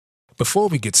Before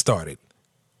we get started,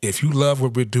 if you love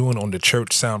what we're doing on the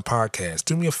Church Sound Podcast,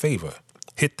 do me a favor.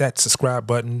 Hit that subscribe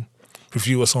button.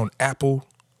 Review us on Apple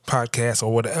Podcasts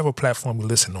or whatever platform you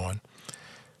listen on.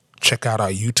 Check out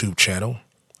our YouTube channel.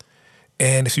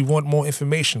 And if you want more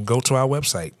information, go to our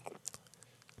website,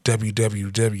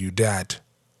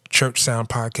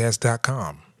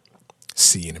 www.churchsoundpodcast.com.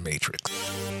 See you in the Matrix.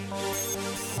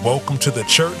 Welcome to the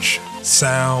Church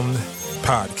Sound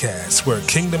Podcast, where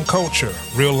kingdom culture,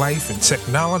 real life, and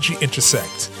technology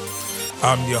intersect.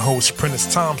 I'm your host,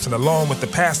 Prentice Thompson, along with the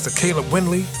pastor, Caleb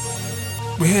Windley.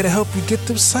 We're here to help you get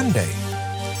through Sunday.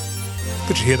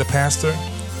 Did you hear the pastor?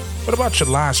 What about your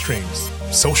live streams?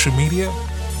 Social media?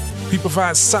 We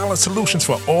provide solid solutions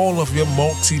for all of your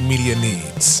multimedia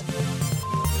needs.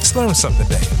 Let's learn something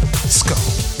today. Let's go.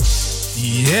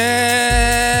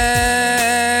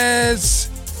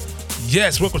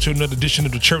 Yes, welcome to another edition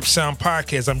of the Church Sound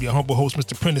Podcast. I'm your humble host,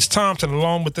 Mr. Prentice Thompson,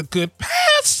 along with the good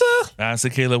pastor. Pastor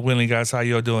Caleb Windley, guys. How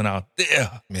y'all doing out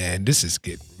there? Man, this is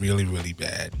getting really, really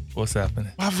bad. What's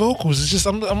happening? My vocals is just,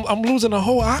 I'm losing a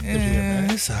whole octave here,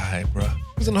 man. It's all right, bro.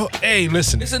 Hey,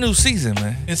 listen. It's a new season,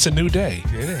 man. It's a new day.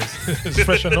 It is. It's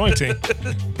fresh anointing.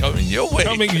 Coming your way.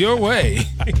 Coming your way.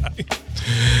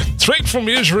 Straight from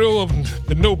Israel of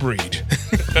the no breed.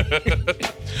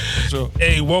 So,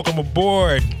 hey, welcome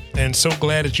aboard. And so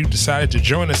glad that you decided to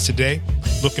join us today.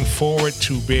 Looking forward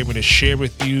to be able to share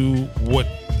with you what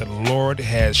the Lord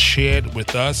has shared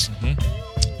with us.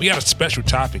 Mm-hmm. We got a special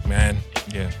topic, man.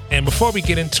 Yeah. And before we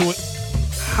get into it,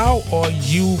 how are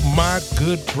you, my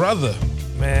good brother?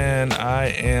 Man,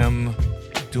 I am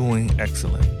doing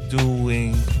excellent.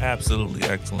 Doing absolutely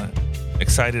excellent.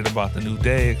 Excited about the new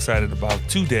day, excited about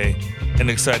today, and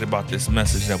excited about this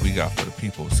message that we got for the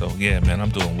people. So, yeah, man, I'm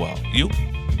doing well. You?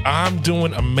 I'm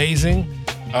doing amazing.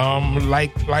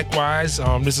 Likewise,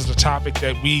 this is a topic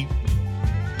that we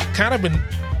kind of been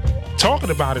talking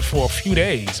about it for a few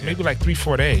days, maybe like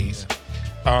 3-4 days.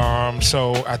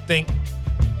 So I think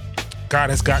God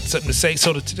has got something to say.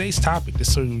 So today's topic,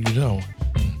 just so you know,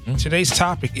 today's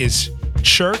topic is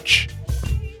church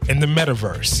and the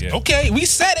Metaverse. Yeah. Okay, we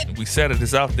said it. We said it.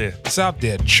 It's out there. It's out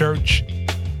there. Church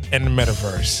and the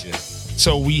Metaverse. Yeah.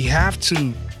 So we have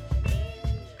to,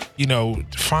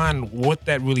 find what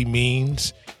that really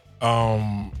means.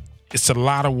 It's a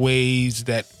lot of ways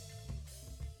that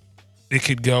it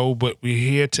could go, but we're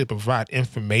here to provide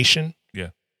information. Yeah.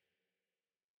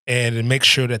 And to make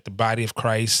sure that the body of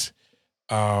Christ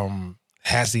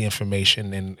has the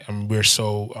information. And we're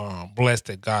so blessed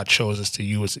that God chose us to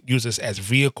use us as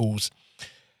vehicles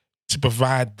to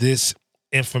provide this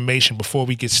information. Before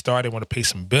we get started, I want to pay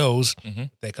some bills. Mm-hmm.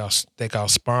 Thank our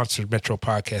sponsor, Metro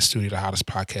Podcast Studio, the hottest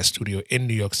podcast studio in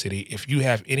New York City. If you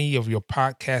have any of your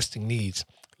podcasting needs,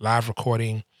 live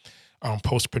recording,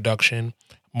 post-production,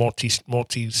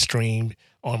 multi-streamed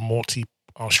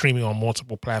streaming on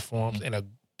multiple platforms, and a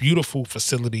beautiful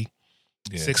facility,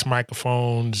 6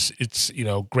 microphones. It's,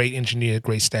 great engineer,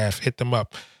 great staff. Hit them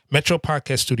up.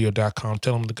 MetroPodcastStudio.com.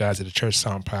 Tell them the guys at the Church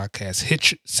Sound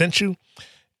Podcast sent you,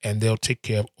 and they'll take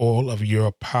care of all of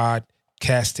your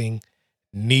podcasting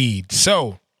needs.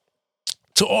 So,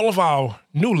 to all of our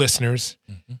new listeners,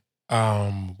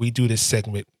 we do this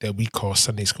segment that we call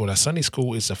Sunday School. Now, Sunday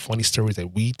School is a funny story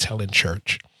that we tell in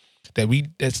church that we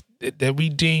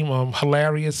deem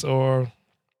hilarious or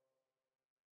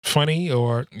funny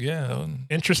or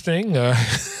interesting.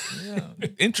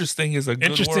 Interesting is a good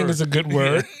word. Interesting is a good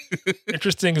word.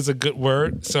 Interesting is a good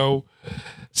word. So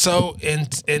in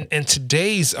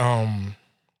today's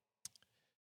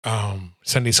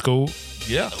Sunday School.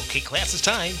 Yeah. Okay, class is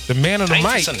time. The man on the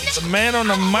mic. The man on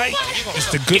the mic is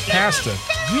the good pastor.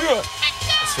 Yeah.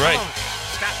 That's right.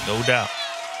 No doubt.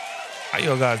 How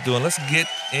y'all guys doing? Let's get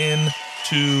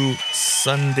into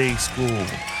Sunday School.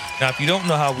 Now, if you don't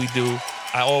know how we do,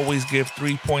 I always give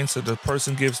 3 points, so the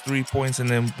person gives 3 points, and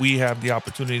then we have the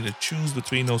opportunity to choose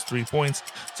between those 3 points.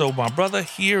 So, my brother,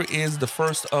 here is the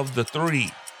first of the 3.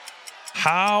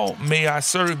 How may I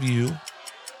serve you?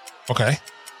 Okay.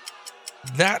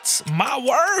 That's my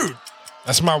word.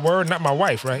 That's my word, not my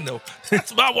wife, right? No,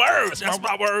 that's my word. That's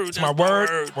my word. It's my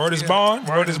word. Word is bond.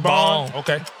 Word is bond.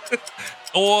 Okay.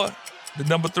 Or the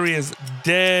number 3 is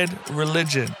dead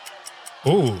religion.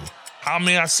 Ooh. How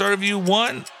may I serve you?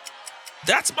 1.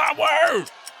 That's my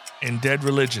word. And dead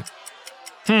religion.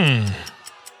 Let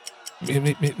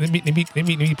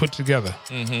me put it together.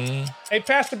 Mm-hmm. Hey,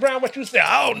 Pastor Brown, what you say?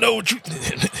 I don't know what you.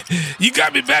 You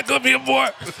got me back up here, boy.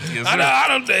 Yes, I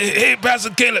don't. Hey, Pastor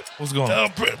Caleb. What's going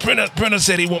on? Printer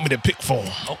said he want me to pick for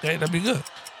him. Okay, that'd be good.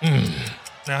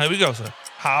 Now here we go, sir.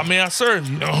 How may I serve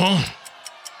you?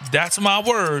 That's my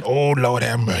word. Oh Lord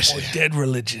have mercy. Or dead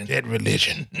religion. Dead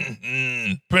religion.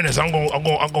 Prentice, I'm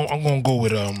gonna go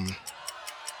with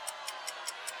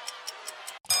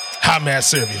How May I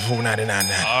Serve You for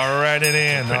 $4.99. All right, it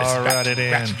in. All right, it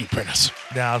in. Back to you, Prentice.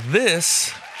 Now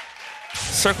this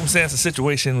circumstance and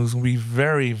situation was gonna be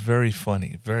very, very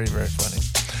funny. Very, very funny.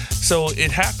 So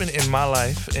it happened in my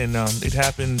life, and it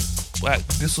happened.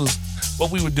 This was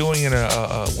what we were doing in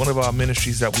one of our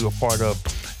ministries that we were part of.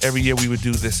 Every year we would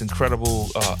do this incredible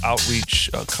outreach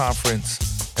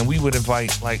conference, and we would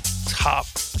invite like top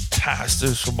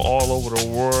pastors from all over the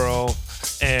world.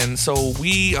 And so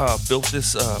we built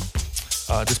this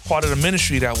part of the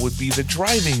ministry that would be the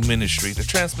driving ministry, the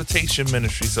transportation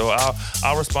ministry. So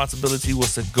our responsibility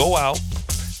was to go out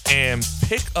and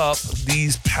pick up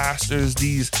these pastors,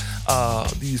 these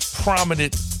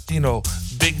prominent,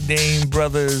 big name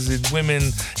brothers and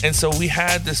women. And so we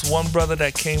had this one brother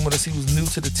that came with us. He was new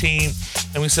to the team.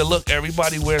 And we said, look,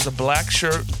 everybody wears a black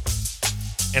shirt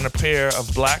and a pair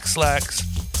of black slacks.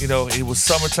 It was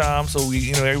summertime, so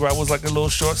everybody was like a little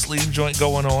short sleeve joint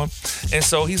going on. And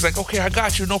so he's like, okay, I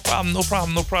got you. No problem.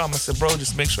 I said, bro,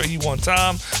 just make sure you on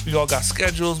time. We all got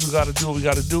schedules. We got to do what we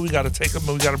got to do. We got to take them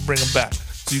and we got to bring them back.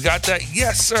 So you got that?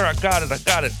 Yes, sir. I got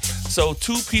it. So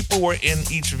 2 people were in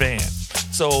each van.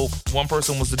 So one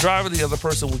person was the driver. The other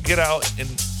person would get out and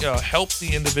help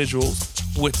the individuals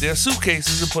with their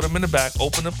suitcases and put them in the back,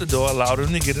 open up the door, allow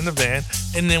them to get in the van,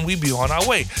 and then we'd be on our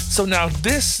way. So now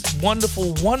this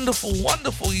wonderful, wonderful,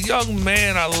 wonderful young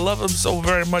man, I love him so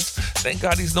very much. Thank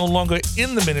God he's no longer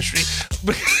in the ministry.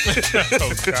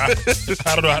 Oh, God.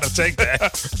 I don't know how to take that.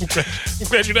 I'm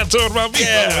glad you're not talking about me.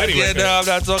 No, I'm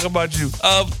not talking about you.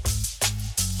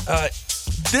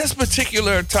 This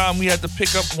particular time, we had to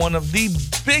pick up one of the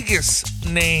biggest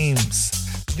names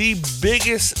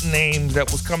that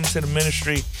was coming to the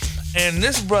ministry. And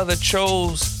this brother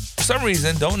chose, for some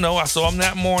reason, don't know, I saw him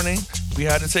that morning. We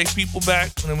had to take people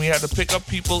back, and then we had to pick up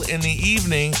people in the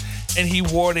evening. And he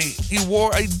wore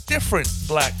a different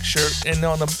black shirt. And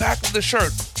on the back of the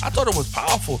shirt, I thought it was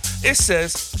powerful. It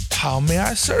says, "How may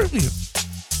I serve you?"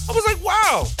 I was like,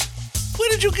 wow. Where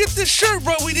did you get this shirt,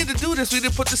 bro? We need to do this. We need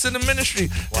to put this in the ministry.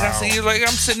 Wow. And I see, I'm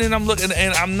sitting and I'm looking,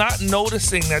 and I'm not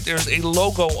noticing that there's a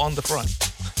logo on the front.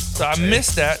 So I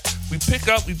missed that. We pick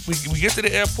up, we get to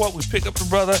the airport, we pick up the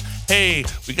brother. Hey,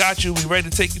 we got you. We ready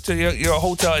to take you to your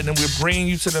hotel, and then we're bringing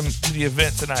you to the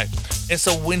event tonight. And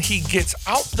so when he gets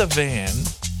out the van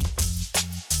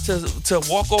to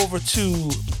walk over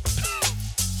to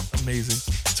amazing,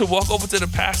 to walk over to the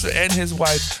pastor and his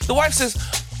wife, the wife says,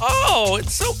 "Oh,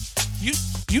 it's so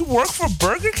you work for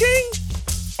Burger King?"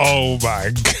 Oh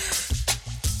my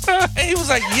God. And he was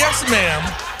like, "Yes,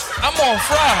 ma'am. I'm on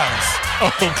fries." Oh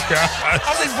God. I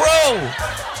was like,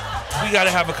 bro, we got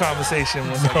to have a conversation.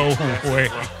 No way.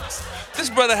 This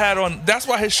brother had on, that's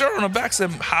why his shirt on the back said,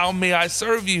 "How may I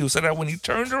serve you?" So that when he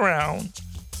turned around,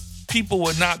 people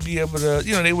would not be able to,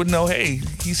 they would know, hey,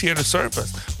 he's here to serve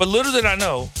us. But little did I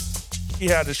know, he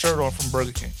had the shirt on from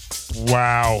Burger King.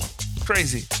 Wow.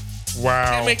 Crazy.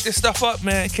 Wow. Can't make this stuff up,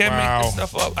 man. Can't make this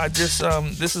stuff up. I just,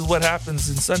 this is what happens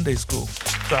in Sunday school.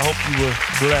 So I hope you were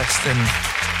blessed and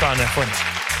found that funny.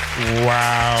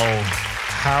 Wow.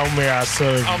 How may I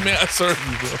serve you? How may I serve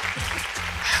you, bro?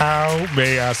 How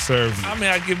may I serve you? How may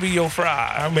I give you your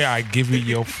fries? How may I give you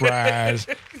your fries?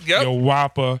 Yep. Your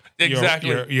Whopper, exactly.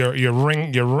 Your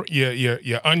ring,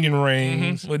 your onion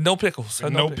rings with no pickles.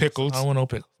 No pickles. I don't want no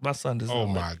pickles. My son does. Oh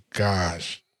my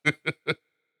gosh,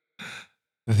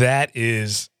 that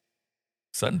is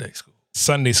Sunday school.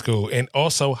 Sunday school, and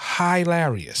also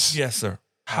hilarious. Yes, sir.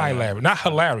 Hilarious, not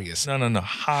hilarious. No.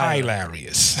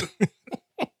 Hilarious.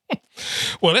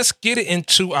 Well, let's get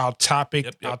into our topic.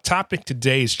 Yep. Our topic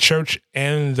today is church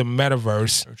and the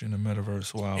metaverse. Church and the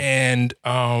metaverse. Wow. And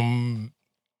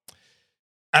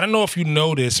I don't know if you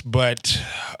noticed, but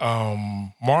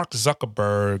Mark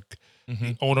Zuckerberg,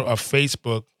 the owner of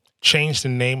Facebook, changed the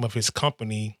name of his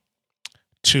company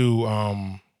to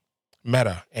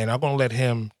Meta. And I'm going to let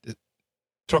him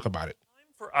talk about it.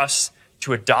 Time for us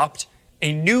to adopt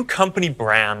a new company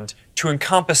brand to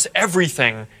encompass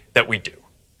everything that we do.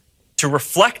 To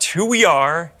reflect who we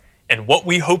are and what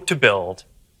we hope to build,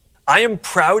 I am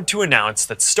proud to announce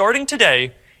that starting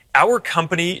today, our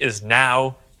company is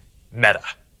now Meta.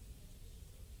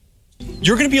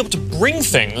 You're going to be able to bring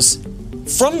things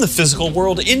from the physical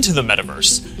world into the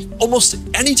metaverse. Almost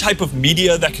any type of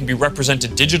media that can be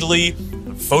represented digitally,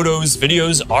 photos,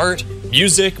 videos, art,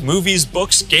 music, movies,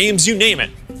 books, games, you name it.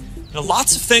 Now,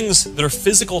 lots of things that are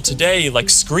physical today, like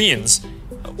screens,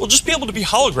 will just be able to be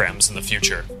holograms in the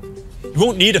future. You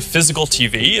won't need a physical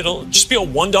TV. It'll just be a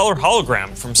 $1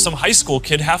 hologram from some high school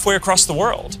kid halfway across the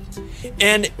world.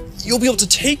 And you'll be able to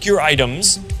take your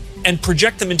items and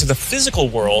project them into the physical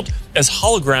world as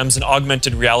holograms in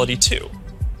augmented reality too.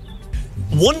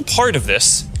 One part of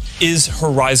this is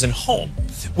Horizon Home,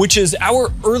 which is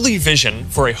our early vision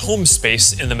for a home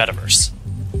space in the metaverse.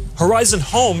 Horizon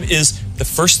Home is the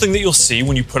first thing that you'll see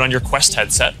when you put on your Quest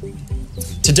headset.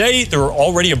 Today, there are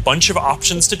already a bunch of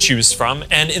options to choose from,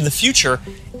 and in the future,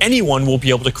 anyone will be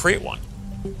able to create one.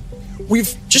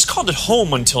 We've just called it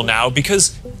home until now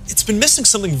because it's been missing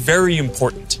something very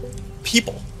important: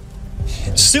 people.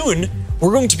 Soon,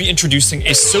 we're going to be introducing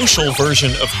a social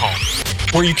version of home,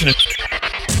 where you can...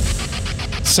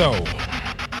 So,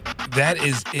 that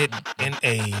is it in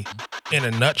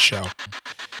a nutshell.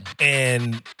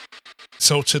 And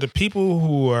so to the people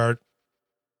who are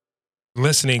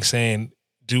listening saying,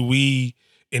 do we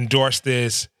endorse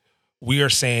this? We are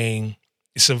saying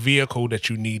it's a vehicle that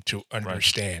you need to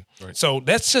understand. Right. So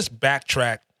let's just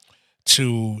backtrack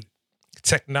to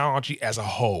technology as a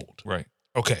whole. Right.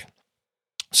 Okay.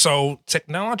 So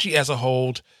technology as a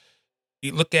whole,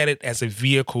 you look at it as a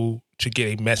vehicle to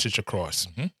get a message across.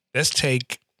 Mm-hmm. Let's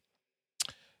take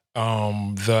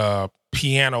the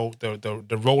piano,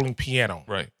 the rolling piano.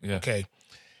 Right. Yeah. Okay.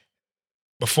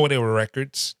 Before there were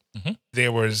records,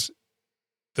 there was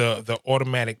the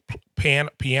automatic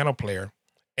piano player,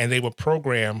 and they would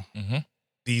program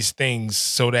these things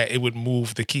so that it would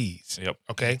move the keys. Yep.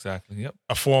 Okay. Exactly. Yep.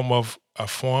 A form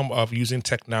of using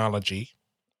technology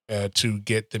to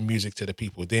get the music to the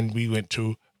people. Then we went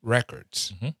to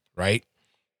records, right?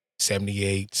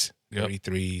 78s,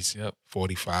 33s,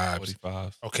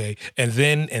 45s. Okay. And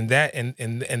then in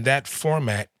that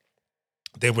format,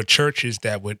 there were churches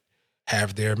that would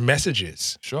have their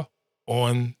messages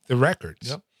on the records.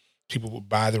 Yep. People would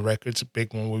buy the records. A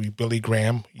big one would be Billy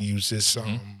Graham use this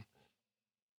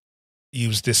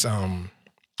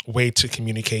way to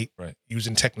communicate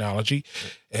using technology.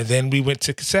 Right. And then we went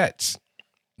to cassettes.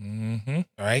 All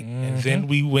right. And then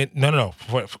we went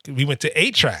we went to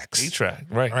 8-tracks. 8-track,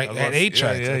 right. At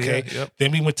 8-tracks. Okay. Yep.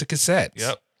 Then we went to cassettes.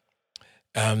 Yep.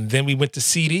 Then we went to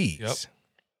CDs. Yep.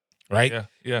 Right?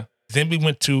 Yeah. Then we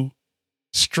went to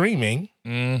streaming,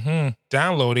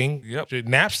 downloading, to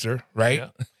Napster,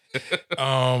 right?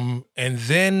 Yeah. And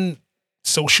then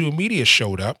social media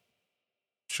showed up.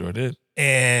 Sure did.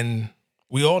 And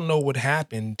we all know what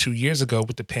happened 2 years ago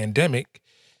with the pandemic,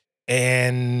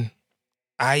 and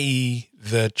i.e.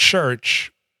 the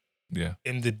church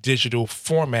in the digital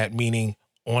format, meaning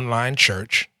online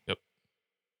church. Yep.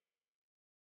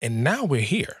 And now we're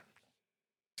here.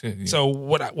 Yeah. So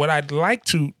what I'd like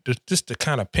to just to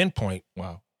kind of pinpoint,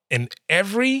 in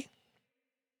every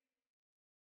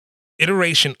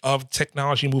iteration of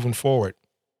technology moving forward,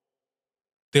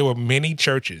 there were many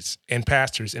churches and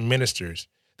pastors and ministers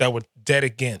that were dead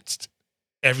against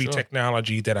every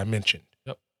technology that I mentioned.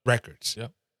 Yep. Records.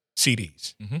 Yep.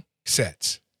 CDs.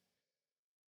 Cassettes.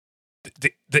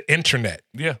 The internet.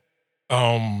 Yeah.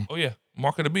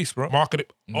 Mark of the beast, bro.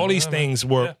 All these things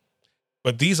were,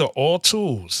 but these are all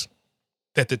tools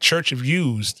that the church have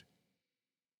used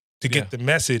to get the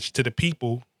message to the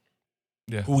people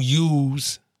who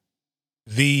use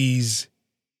these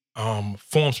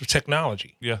forms of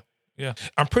technology. Yeah.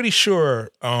 I'm pretty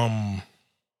sure 20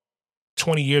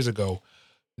 years ago,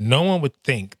 no one would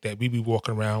think that we'd be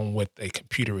walking around with a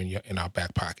computer in our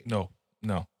back pocket. No.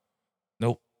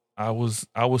 Nope. I was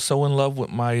so in love with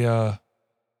my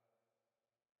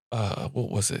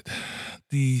what was it?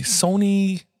 The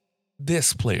Sony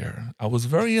disc player. I was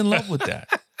very in love with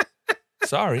that.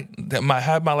 Sorry. That might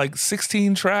have my like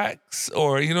 16 tracks,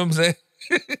 or you know what I'm saying?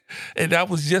 And that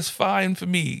was just fine for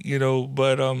me,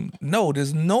 but no,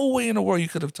 there's no way in the world you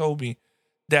could have told me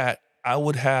that I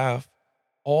would have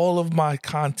all of my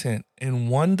content in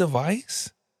one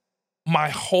device, my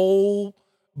whole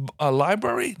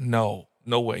library. No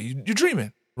way. You're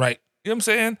dreaming, right? You know what I'm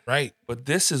saying? Right. But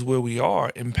this is where we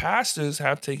are, and pastors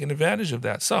have taken advantage of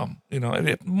that. Some,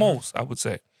 most, I would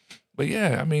say. But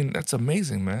yeah, I mean, that's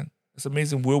amazing, man. It's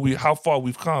amazing how far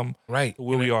we've come, right, to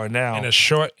where we are now in the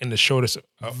shortest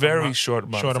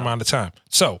amount of time.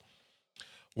 So,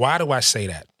 why do I say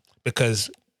that? Because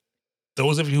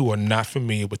those of you who are not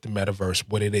familiar with the metaverse,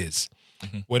 what it is,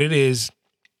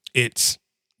 it's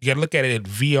you got to look at it at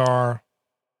VR,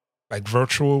 like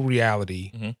virtual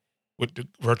reality, with the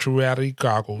virtual reality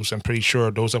goggles. I'm pretty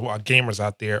sure those of our gamers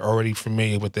out there are already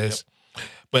familiar with this,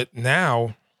 but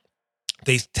now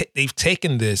they've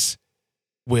taken this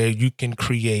where you can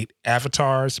create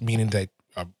avatars, meaning that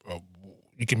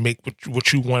you can make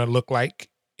what you want to look like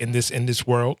in this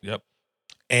world. Yep.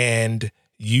 And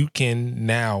you can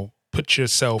now put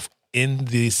yourself in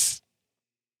these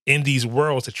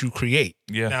worlds that you create.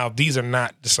 Yeah. Now, these are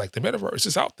not just like the metaverse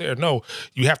is out there. No,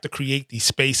 you have to create these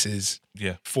spaces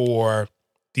for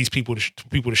these people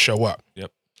to show up.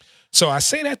 Yep. So I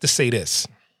say that to say this.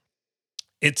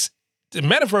 The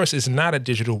metaverse is not a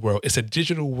digital world. It's a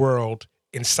digital world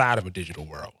inside of a digital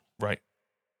world. Right.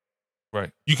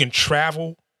 You can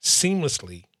travel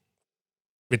seamlessly,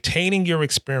 retaining your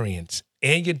experience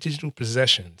and your digital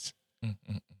possessions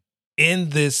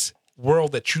in this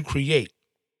world that you create.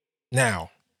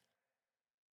 Now,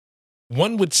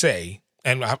 one would say,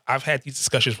 and I've had these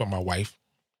discussions with my wife,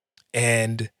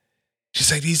 and she's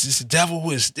like, this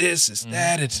devil is this, is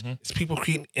that. It's people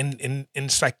creating, and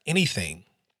it's like anything.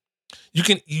 You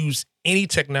can use any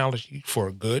technology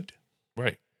for good,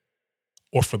 right,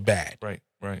 or for bad, right,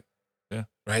 yeah,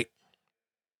 right.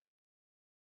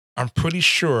 I'm pretty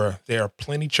sure there are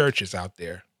plenty churches out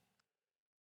there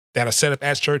that are set up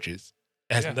as churches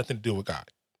that has nothing to do with God,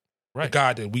 right? The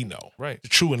God that we know, right? The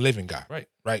true and living God, right?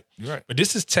 You're right. But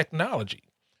this is technology.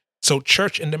 So,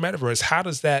 church in the metaverse, how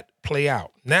does that play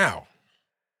out now?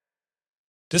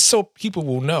 Just so people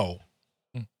will know.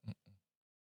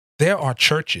 There are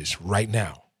churches right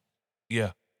now.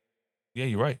 Yeah,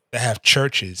 you're right. That have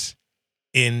churches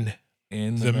in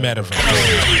the metaverse.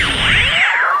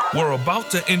 We're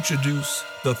about to introduce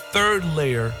the third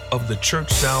layer of the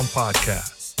Church Sound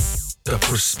podcast, the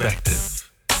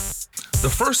perspective. The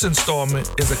first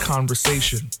installment is a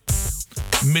conversation.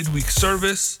 Midweek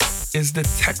service is the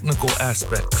technical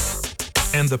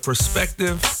aspects, and the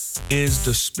perspective is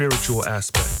the spiritual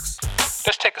aspects.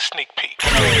 Let's take a sneak peek.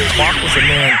 Mark was a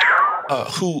man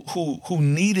who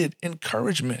needed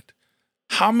encouragement.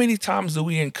 How many times do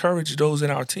we encourage those in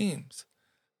our teams?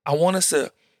 I want us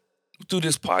to, through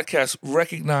this podcast,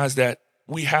 recognize that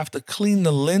we have to clean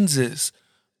the lenses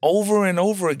over and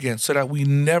over again so that we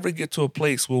never get to a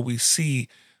place where we see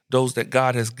those that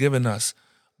God has given us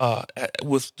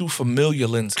through familiar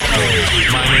lenses.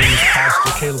 My name is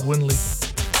Pastor Caleb Windley,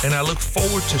 and I look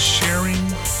forward to sharing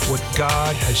what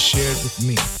God has shared with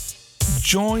me.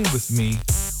 Join with me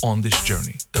on this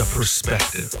journey, The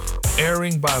Perspective,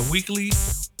 airing bi-weekly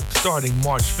starting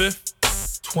March 5th,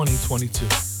 2022.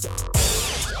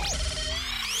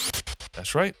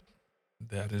 That's right.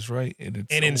 That is right. And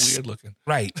it's weird looking.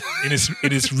 Right.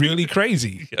 It is really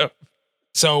crazy. Yep.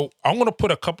 So I'm going to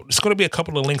put it's going to be a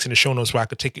couple of links in the show notes where I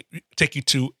could take you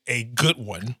to a good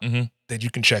one that you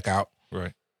can check out.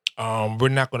 Right. We're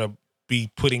not going to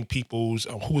be putting people's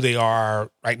who they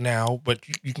are right now, but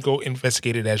you can go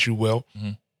investigate it as you will,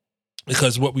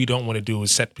 because what we don't want to do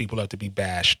is set people up to be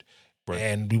bashed,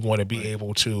 and we want to be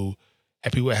able to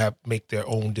have people make their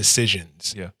own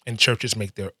decisions, and churches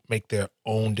make their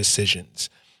own decisions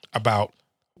about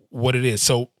what it is.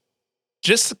 So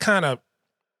just to kind of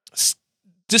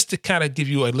give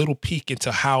you a little peek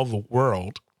into how the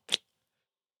world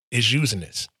is using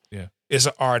this. Yeah, is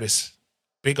an artist.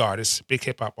 Big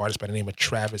hip hop artist by the name of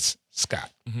Travis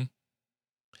Scott.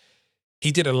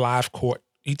 He did a live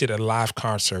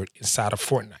concert inside of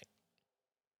Fortnite,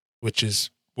 which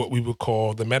is what we would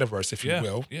call the metaverse, if you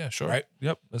will. Yeah, sure. Right?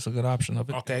 Yep, that's a good option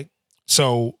of it. Okay.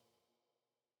 So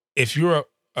if you're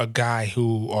a guy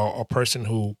or a person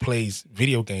who plays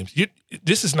video games,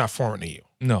 this is not foreign to you.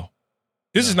 No.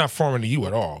 This is not foreign to you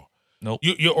at all. Nope.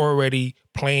 You're already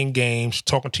playing games,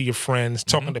 talking to your friends,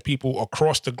 talking to people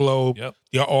across the globe. Yep.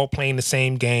 You're all playing the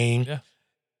same game.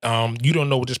 Yeah. You don't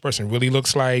know what this person really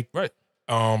looks like. Right.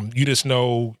 You just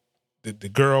know the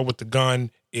girl with the gun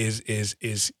is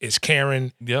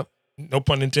Karen. Yep. No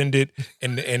pun intended.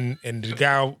 And the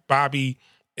guy Bobby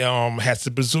has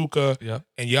the bazooka. Yep.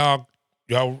 And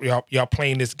y'all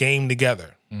playing this game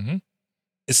together.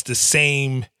 It's the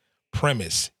same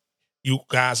premise. You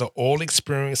guys are all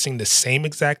experiencing the same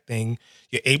exact thing.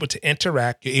 You're able to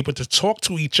interact. You're able to talk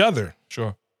to each other.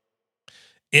 Sure.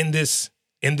 In this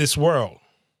world.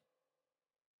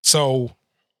 So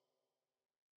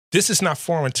this is not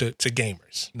foreign to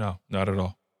gamers. No, not at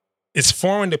all. It's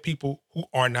foreign to people who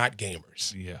are not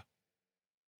gamers. Yeah.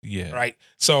 Yeah. Right.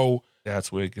 So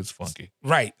that's where it gets funky.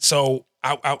 Right. So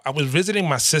I was visiting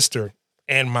my sister,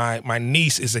 and my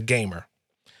niece is a gamer.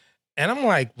 And I'm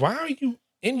like, why are you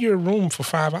in your room for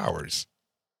 5 hours?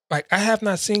 Like, I have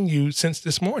not seen you since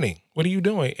this morning. What are you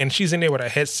doing? And she's in there with her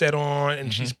headset on,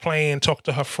 and she's playing, talk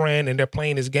to her friend, and they're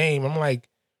playing this game. I'm like,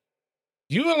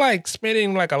 you are like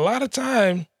spending like a lot of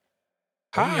time.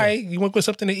 Hi, you want to get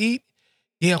something to eat?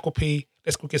 Yeah, Uncle P,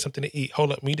 let's go get something to eat.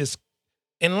 Hold up,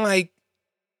 and like,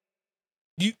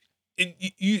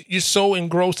 you're so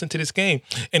engrossed into this game.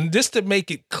 And just to make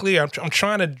it clear, I'm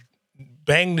trying to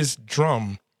bang this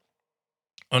drum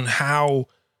on how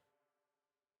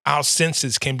our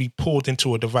senses can be pulled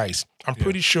into a device. I'm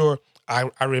pretty sure I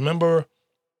remember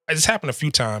this happened a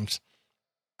few times.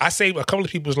 I saved a couple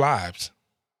of people's lives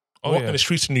walking the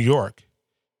streets of New York.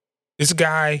 This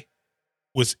guy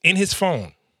was in his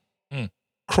phone,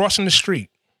 crossing the street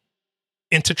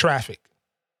into traffic.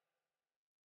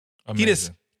 Amazing. He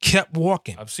just kept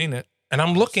walking. I've seen it. And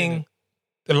I'm looking,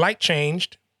 the light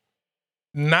changed,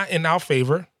 not in our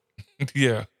favor.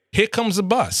 Yeah. Here comes the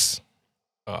bus.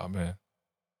 Oh, man.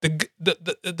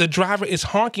 The driver is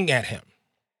honking at him.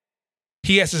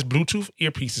 He has his Bluetooth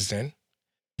earpieces in.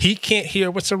 He can't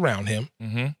hear what's around him.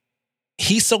 Mm-hmm.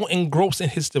 He's so engrossed in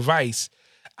his device.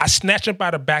 I snatched him by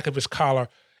the back of his collar.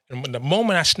 And when the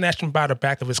moment I snatched him by the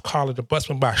back of his collar, the bus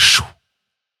went by. Shoo,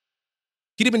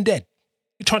 he'd have been dead.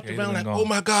 He turned around like, oh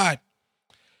my God.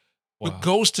 Wow. It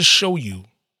goes to show you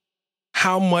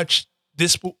how much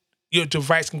your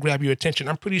device can grab your attention.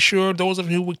 I'm pretty sure those of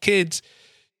you with kids,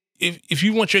 if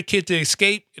you want your kid to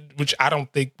escape, which I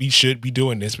don't think we should be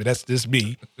doing this, but that's just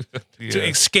me, to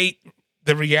escape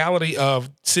the reality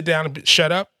of sit down and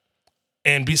shut up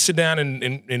and sit down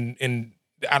and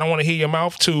I don't want to hear your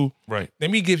mouth, to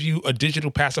let me give you a digital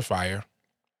pacifier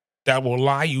that will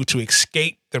allow you to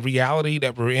escape the reality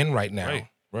that we're in right now.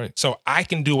 Right. So I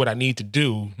can do what I need to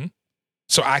do,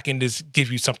 so I can just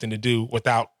give you something to do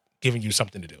without giving you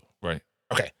something to do. Right.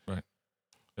 Okay. Right.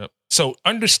 Yep. So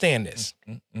understand this.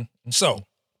 So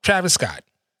Travis Scott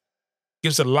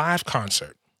gives a live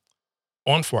concert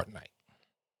on Fortnite,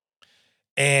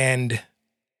 and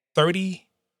 30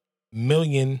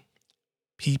 million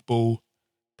people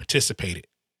participated.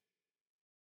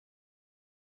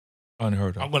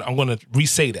 Unheard of. I'm gonna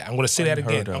re-say that. I'm gonna say that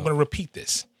again. I'm gonna repeat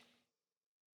this.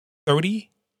 30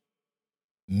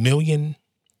 million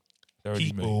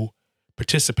people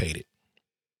participated,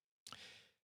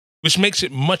 which makes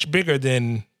it much bigger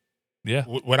than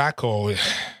what I call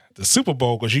the Super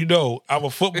Bowl, because I'm a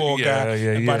football guy.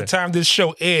 And by the time this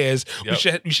show airs,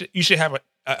 you should have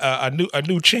a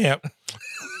new champ.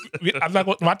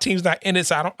 My team's not in it,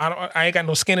 so I ain't got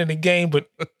no skin in the game, but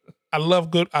I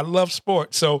love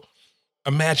sports. So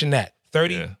imagine that.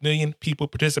 30 million people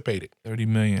participated. 30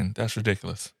 million. That's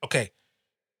ridiculous. Okay.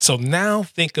 So now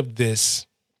think of this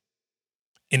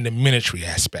in the ministry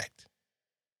aspect.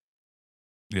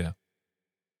 Yeah.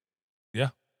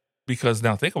 Yeah. Because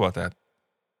now think about that.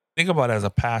 Think about it as a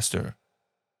pastor,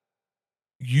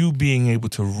 you being able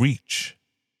to reach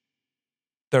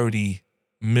 30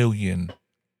 million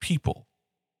people.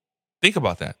 Think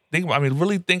about that.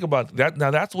 Really think about that.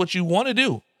 Now that's what you want to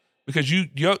do, because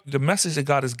the message that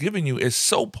God has given you is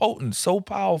so potent, so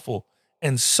powerful,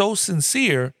 and so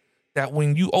sincere that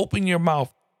when you open your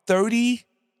mouth, 30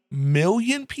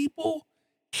 million people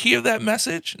hear that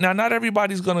message. Now, not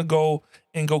everybody's going to go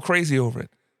crazy over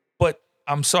it, but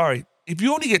I'm sorry, if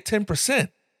you only get 10%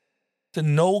 to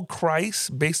know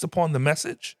Christ based upon the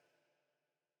message,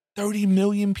 30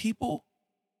 million people,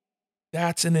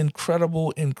 that's an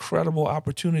incredible, incredible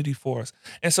opportunity for us.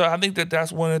 And so I think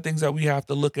that's one of the things that we have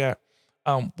to look at.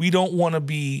 We don't want to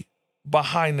be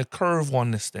behind the curve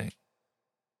on this thing.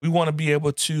 We want to be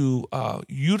able to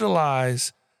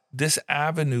utilize this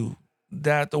avenue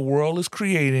that the world is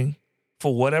creating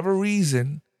for whatever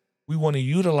reason. We want to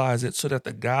utilize it so that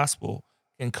the gospel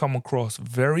can come across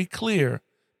very clear.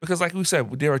 Because like we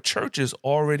said, there are churches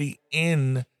already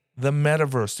in the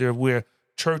metaverse there where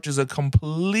churches are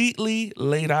completely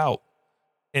laid out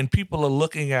and people are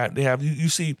looking at, you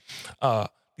see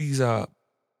these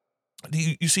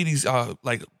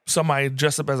like somebody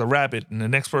dressed up as a rabbit and the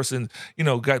next person,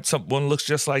 got one looks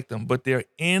just like them, but they're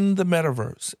in the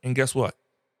metaverse. And guess what?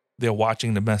 They're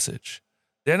watching the message.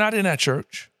 They're not in that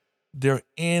church. They're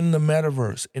in the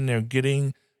metaverse and they're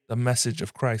getting the message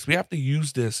of Christ. We have to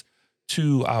use this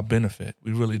to our benefit.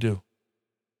 We really do.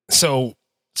 So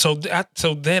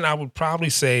then I would probably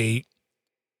say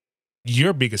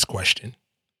your biggest question,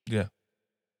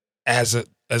 as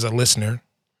a listener,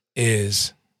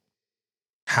 is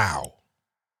how?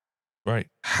 Right.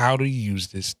 How do you use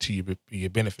this to your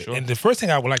benefit? Sure. And the first thing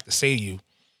I would like to say to you,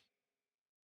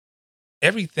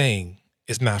 everything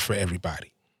is not for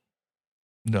everybody.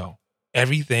 No.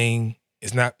 Everything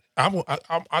is not.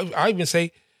 I even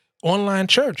say online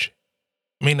church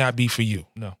may not be for you.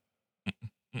 No.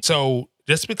 So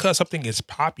just because something is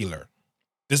popular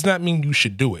does not mean you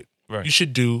should do it. Right. You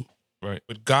should do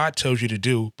what God tells you to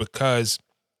do, because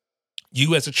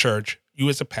you as a church, you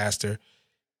as a pastor,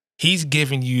 He's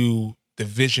given you the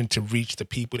vision to reach the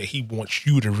people that He wants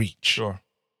you to reach. Sure.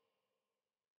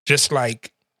 Just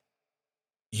like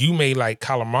you may like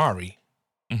calamari.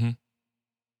 Mm-hmm.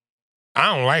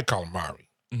 I don't like calamari.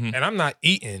 Mhm. and I'm not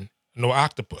eating no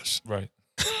octopus Right.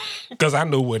 because I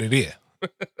know what it is.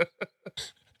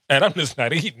 And I'm just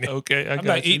not eating it. Okay, I'm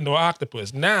not eating no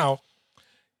octopus. Now,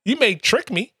 you may trick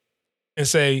me and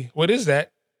say, what is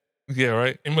that? Yeah,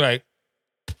 right. And be like,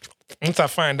 once I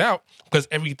find out, because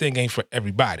everything ain't for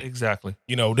everybody. Exactly.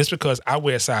 You know, just because I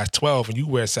wear size 12 and you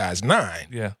wear size 9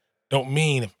 Yeah. don't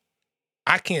mean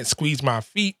I can't squeeze my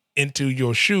feet into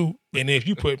your shoe. And if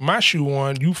you put my shoe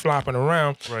on, you flopping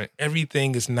around. Right.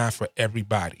 Everything is not for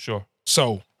everybody. Sure.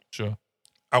 So Sure.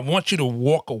 I want you to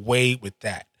walk away with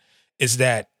that. Is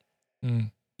that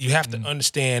Mm. you have to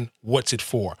understand what's it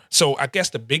for. So I guess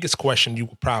the biggest question you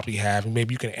would probably have, and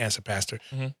maybe you can answer, Pastor,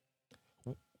 Mhm.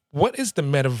 what is the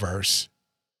metaverse?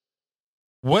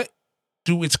 What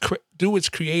do its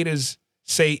creators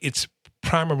say its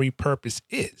primary purpose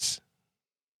is?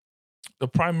 The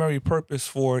primary purpose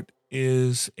for it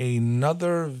is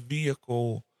another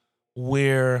vehicle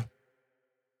where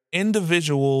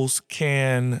individuals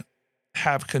can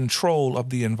have control of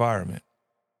the environment.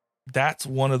 That's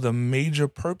one of the major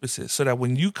purposes, so that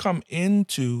when you come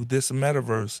into this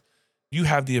metaverse, you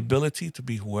have the ability to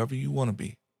be whoever you want to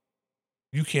be.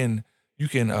 You can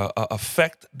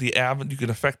affect the avenue. You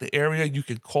can affect the area. You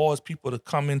can cause people to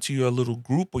come into your little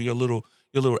group or your little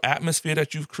atmosphere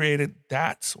that you've created.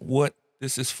 That's what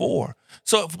this is for.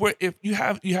 So if you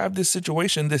have this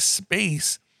situation, this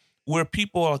space where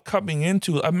people are coming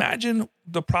into, imagine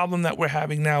the problem that we're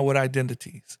having now with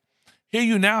identities. Here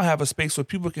you now have a space where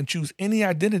people can choose any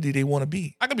identity they want to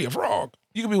be. I could be a frog.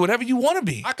 You can be whatever you want to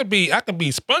be. I could be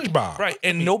SpongeBob. Right.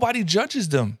 And nobody judges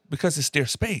them because it's their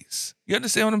space. You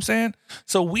understand what I'm saying?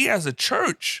 So we as a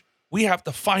church, we have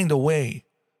to find a way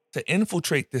to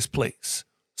infiltrate this place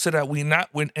so that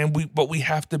but we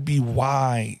have to be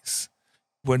wise.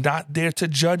 We're not there to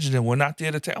judge them. We're not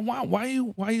there to tell why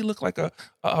you look like a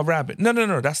rabbit.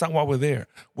 No. That's not why we're there.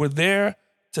 We're there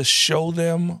to show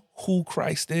them who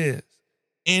Christ is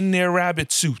in their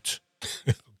rabbit suit.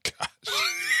 Gosh.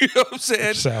 You know what I'm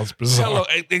saying? Sounds bizarre. Hello,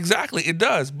 exactly, it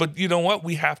does. But you know what?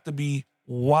 We have to be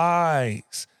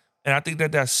wise. And I think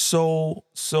that that's so,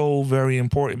 so very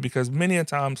important, because many a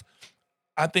times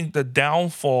I think the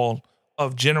downfall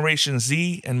of Generation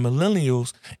Z and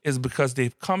millennials is because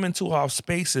they've come into our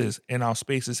spaces and our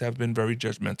spaces have been very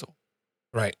judgmental.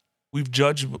 Right. We've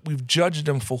judged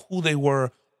them for who they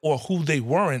were or who they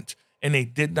weren't, and they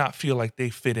did not feel like they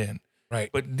fit in. Right.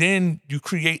 But then you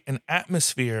create an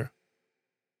atmosphere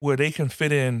where they can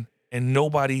fit in and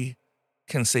nobody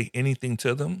can say anything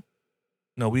to them.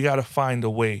 No, we got to find a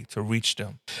way to reach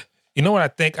them. You know what I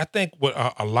think? I think what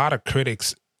a lot of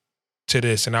critics to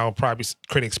this, and I will probably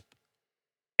critics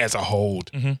as a whole,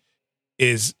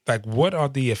 is like, what are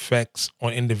the effects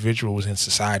on individuals and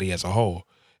society as a whole?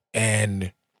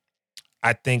 And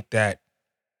I think that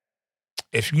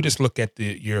if you just look at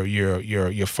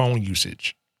your phone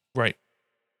usage, right,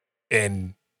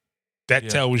 and that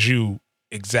tells you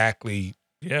exactly.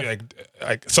 Yeah.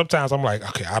 Like sometimes I'm like,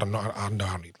 okay, I don't know. I need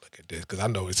to look at this because I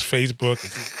know it's Facebook,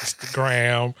 it's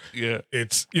Instagram,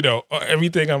 it's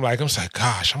everything. I'm just like,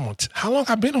 gosh, how long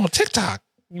I've been on TikTok?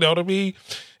 You know what I mean?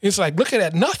 It's like looking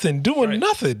at nothing, doing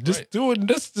nothing, just doing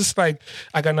this. Just like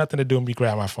I got nothing to do and be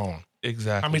grab my phone.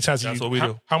 Exactly. How many times That's what we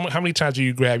do. How many times do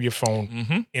you grab your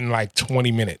phone in like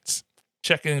 20 minutes?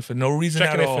 Checking it for no reason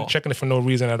at all. Checking it for no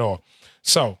reason at all.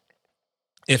 So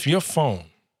if your phone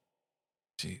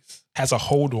has a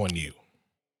hold on you.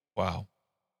 Wow.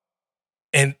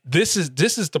 And this is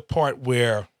the part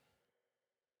where,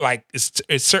 like,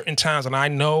 it's certain times when I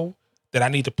know that I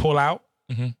need to pull out,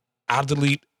 I'll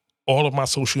delete all of my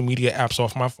social media apps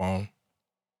off my phone.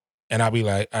 And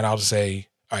I'll just say,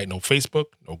 all right, no Facebook,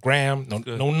 no Gram,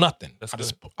 no nothing.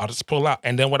 I'll just pull out.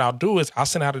 And then what I'll do is I'll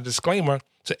send out a disclaimer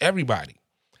to everybody.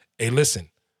 Hey, listen,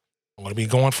 I'm going to be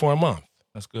going for a month.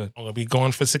 That's good. I'm going to be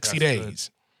going for 60 days.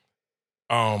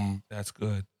 Good. That's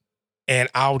good. And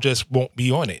I'll just won't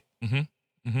be on it. And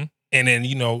then,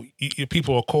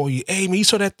 people will call you, hey, man, you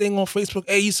saw that thing on Facebook?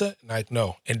 Hey, you saw? Like,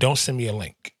 no. And don't send me a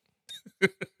link.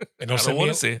 And I don't want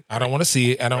to see it. I don't want to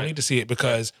see it. I don't need to see it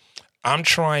because I'm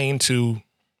trying to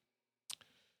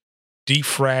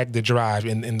defrag the drive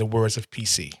in the words of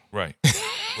PC. Right.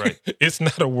 Right. It's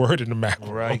not a word in the macro.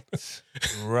 Right.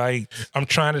 Right. I'm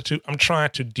trying to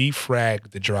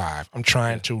defrag the drive. I'm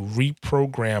trying to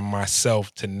reprogram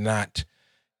myself to not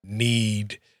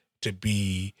need to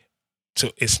be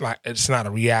it's not a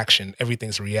reaction.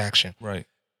 Everything's a reaction. Right.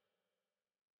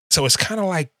 So it's kind of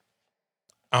like,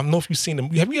 I don't know if you've seen them.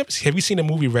 Have you seen the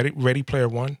movie Ready Player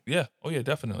One? Yeah. Oh yeah,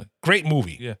 definitely. Great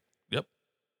movie. Yeah.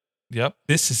 Yep.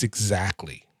 This is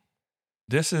exactly.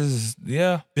 This is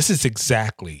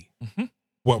exactly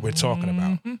what we're talking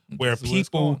about, where This is where it's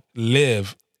people going.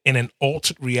 live in an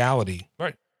altered reality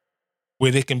Right.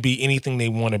 where they can be anything they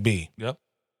want to be. Yep.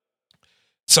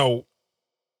 So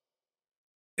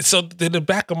in the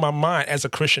back of my mind, as a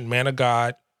Christian man of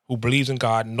God who believes in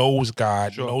God, knows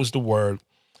Sure. knows the word,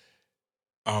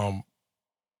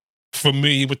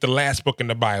 familiar with the last book in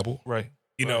the Bible, Right.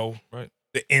 you Right. know, Right.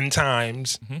 the end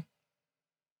times. Mhm.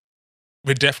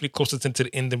 We're definitely closest into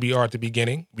the end than we are at the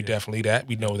beginning. We Yeah. definitely that.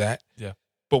 We know that. Yeah.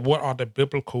 But what are the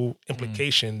biblical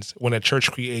implications when a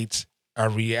church creates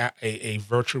a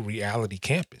virtual reality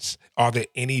campus? Are there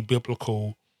any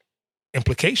biblical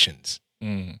implications?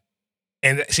 Mm.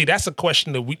 And see, that's a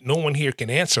question that no one here can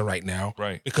answer right now,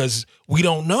 Right. because we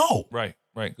don't know. Right.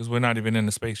 Right. Because we're not even in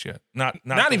the space yet. Not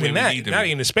Not the even way we that, need to not be.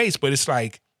 even the space, but it's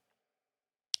like,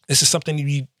 this is something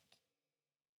you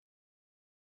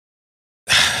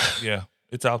Yeah.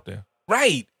 It's out there.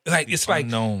 right. Like, The it's like,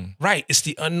 unknown. right. It's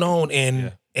the unknown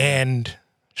and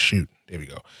shoot, there we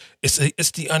go. It's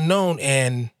the unknown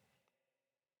and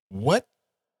what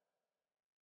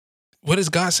does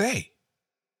God say?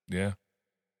 Yeah.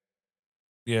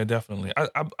 Yeah, definitely.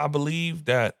 I believe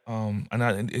that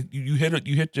you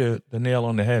hit the nail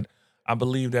on the head. I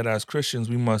believe that as Christians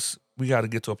we got to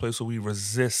get to a place where we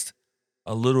resist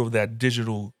a little of that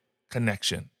digital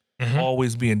connection, Mhm.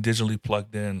 always being digitally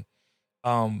plugged in,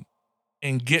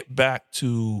 and get back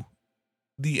to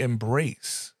the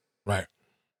embrace. Right.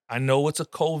 I know it's a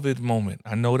COVID moment.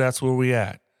 I know that's where we're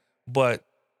at, but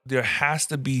there has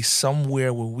to be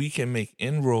somewhere where we can make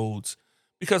inroads,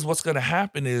 because what's going to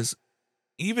happen is,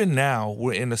 even now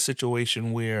we're in a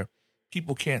situation where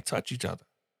people can't touch each other.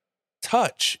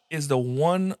 Touch is the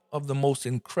one of the most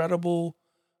incredible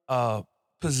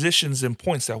positions and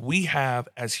points that we have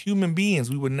as human beings.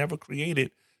 We were never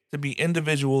created to be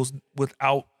individuals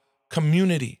without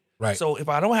community. Right. So if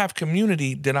I don't have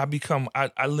community, then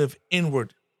I live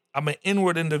inward. I'm an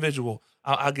inward individual.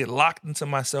 I'll get locked into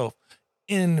myself.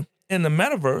 In the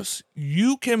metaverse,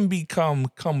 you can become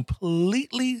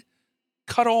completely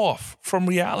cut off from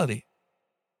reality,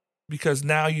 because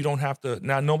now you don't have to,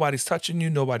 now nobody's touching you,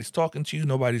 nobody's talking to you,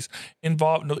 nobody's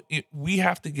involved. We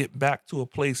have to get back to a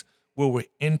place where we're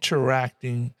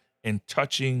interacting and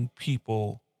touching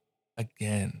people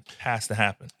again. It has to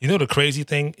happen. You know, the crazy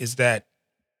thing is that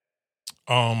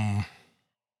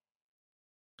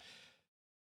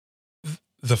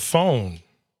the phone,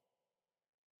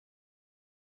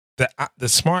 the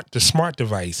smart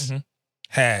device Mhm.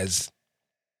 has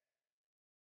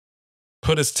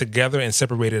put us together and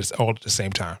separated us all at the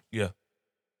same time. Yeah,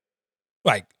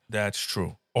 Like, that's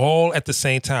true. all at the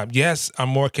same time. Yes, I'm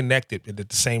more connected, but at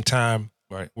the same time,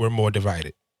 Right. we're more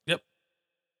divided. Yep.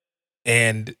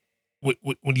 And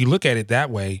when you look at it that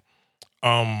way,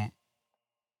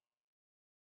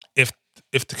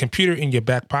 if the computer in your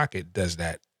back pocket does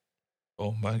that,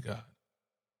 Oh my God.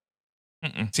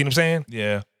 Mm-mm. see what I'm saying?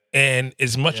 Yeah. And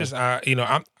as much Yeah. as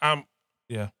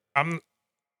Yeah.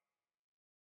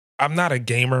 I'm not a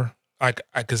gamer,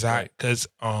 because Right.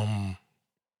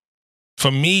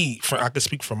 for me, I could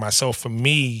speak for myself. For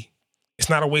me, it's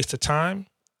not a waste of time.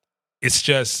 It's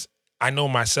just, I know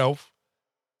myself,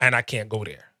 and I can't go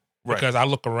there Right. because I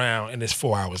look around and it's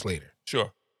 4 hours later.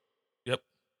 Sure. Yep.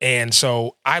 And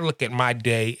so I look at my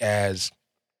day as,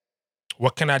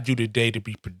 what can I do today to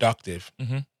be productive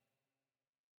Mhm.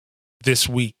 this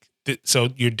week?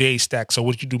 So your day stacks. So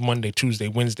what did you do Monday, Tuesday,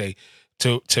 Wednesday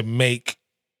to make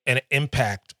an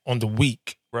impact on the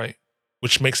week, Right.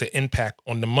 which makes an impact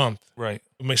on the month, Right.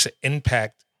 which makes an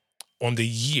impact on the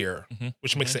year, Mhm.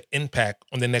 which makes an impact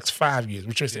on the next 5 years,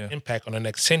 which makes Yeah. an impact on the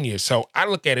next 10 years. So I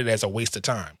look at it as a waste of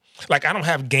time. Like, I don't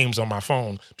have games on my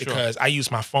phone because I use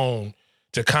my phone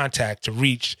to contact, to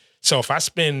reach. So if I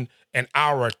spend an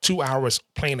hour, 2 hours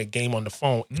playing a game on the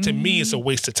phone, to me, it's a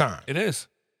waste of time. It is.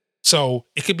 So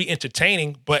it could be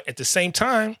entertaining, but at the same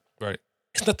time, Right.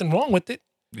 there's nothing wrong with it.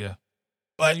 Yeah.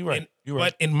 But You're right. You're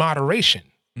right. But in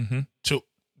moderation, Mm-hmm. to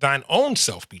thine own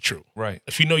self be true. Right.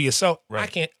 If you know yourself, Right.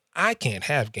 I can't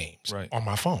have games Right. on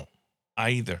my phone.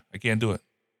 I can't do it. I can't do it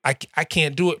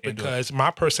Can't do it. because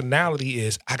my personality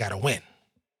is, I gotta win.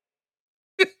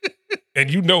 And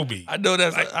you know me. I know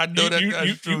that's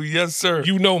true. Yes, sir.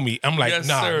 You know me. I'm like, Yes,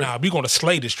 sir. nah, we're gonna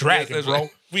slay this dragon, Yes, bro. right.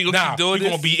 We gonna keep doing we're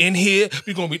gonna this? be in here.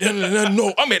 We're gonna be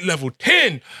no, I'm at level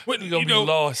 10. We're gonna be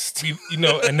lost.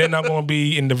 And then I'm gonna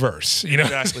be in the verse.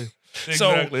 Exactly.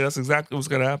 Exactly. That's exactly what's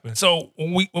gonna happen. So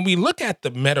when we look at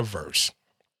the metaverse,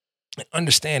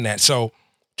 understand that. So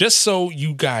just so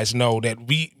you guys know that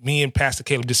me and Pastor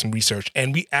Caleb did some research,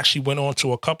 and we actually went on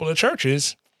to a couple of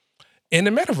churches in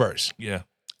the metaverse. Yeah.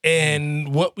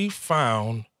 And what we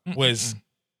found was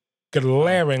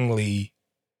glaringly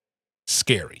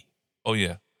scary. Oh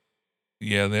yeah.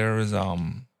 Yeah, there is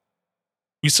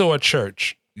We saw a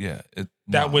church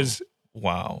that was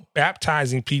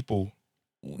baptizing people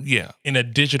in a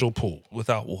digital pool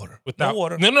without water. Without no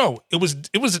water. No. It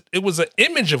was an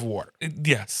image of water.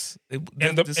 Yes.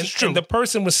 This is true. And the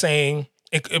person was saying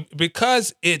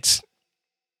because it's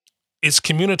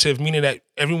communicative, meaning that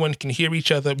everyone can hear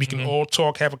each other. We can all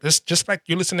talk, just like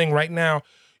you're listening right now.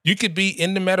 You could be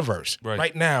in the metaverse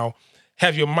right now,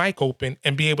 have your mic open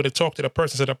and be able to talk to the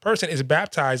person. So the person is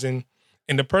baptizing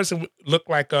and the person looked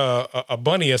like a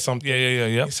bunny or something.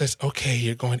 Yeah. It says, okay,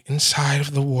 you're going inside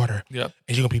of the water. Yep.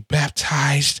 And you're going to be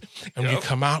baptized. And when you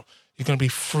come out, you're going to be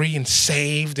free and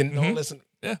saved and all this.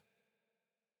 Yeah.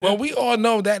 Well, we all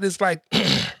know that is like,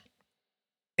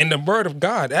 in the word of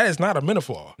God, that is not a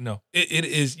metaphor. No. It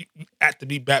is, you have to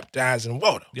be baptized in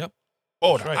water. Yep.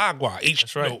 Water, agua,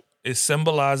 That's right. No. It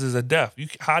symbolizes a death.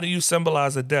 How do you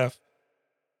symbolize a death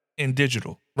in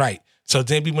digital? Right. So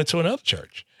then we went to another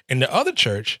church. And the other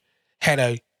church had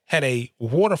a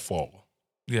waterfall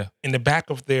in the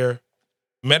back of their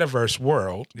metaverse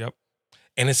world. Yep.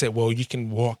 And it said, well, you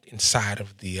can walk inside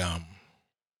of the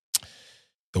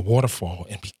waterfall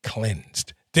and be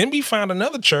cleansed. Then we found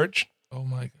another church. Oh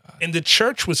my God. And the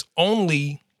church was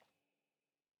only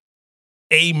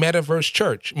a metaverse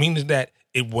church, meaning that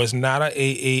it was not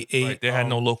a right. They had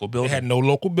no local building. They had no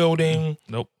local building.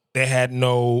 Nope. They had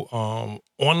no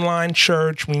online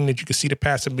church, meaning that you can see the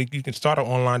pastor. You can start an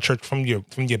online church from your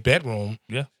bedroom.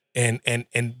 Yeah.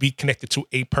 And be connected to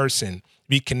a person,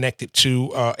 be connected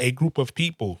to a group of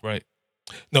people. Right.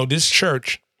 No, this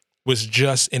church was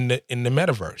just in the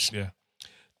metaverse. Yeah.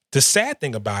 The sad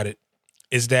thing about it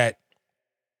is that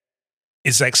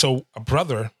it's like, so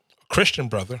a Christian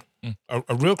brother,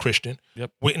 a real Christian,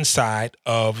 went inside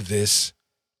of this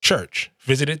church,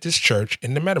 visited this church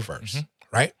in the metaverse,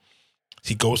 right?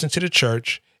 He goes into the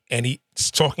church and he's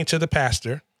talking to the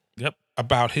pastor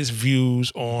about his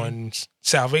views on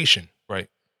salvation. Right.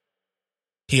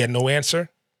 He had no answer.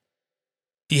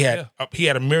 He had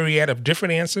a myriad of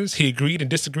different answers. He agreed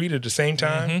and disagreed at the same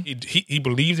time. He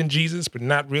believed in Jesus, but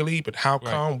not really. But how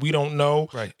come? We don't know.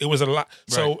 Right. It was a lot.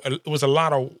 So it was a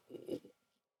lot of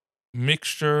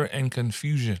mixture and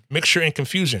confusion. Which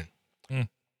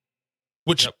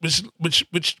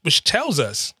tells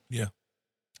us. Yeah.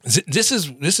 This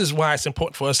is why it's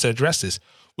important for us to address this.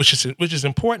 Which is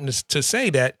important to say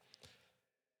that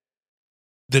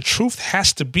the truth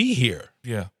has to be here.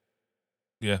 Yeah.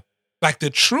 Yeah. Like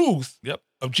the truth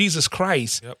of Jesus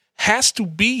Christ has to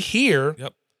be here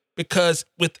because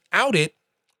without it,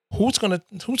 who's gonna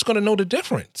know the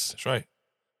difference? That's right.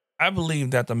 I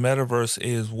believe that the metaverse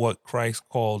is what Christ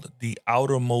called the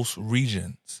outermost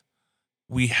regions.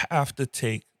 We have to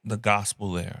take the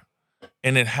gospel there.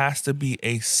 And it has to be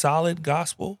a solid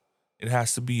gospel. It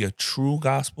has to be a true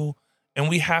gospel. And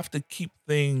we have to keep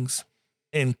things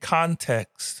in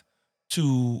context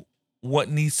to what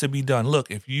needs to be done. Look,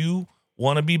 if you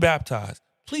want to be baptized,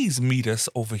 please meet us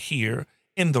over here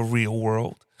in the real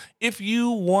world. If you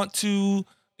want to,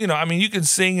 you can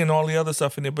sing and all the other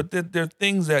stuff in there, but there are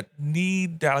things that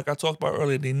need that, like I talked about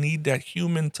earlier, they need that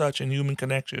human touch and human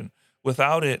connection.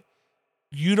 Without it,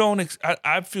 you don't,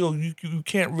 I feel you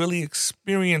can't really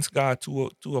experience God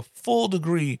to a full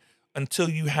degree until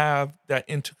you have that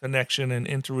interconnection and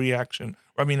interreaction.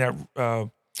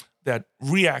 That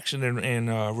reaction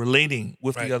and relating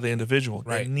with the other individual.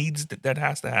 Right. That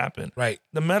has to happen. Right.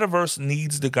 The metaverse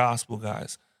needs the gospel,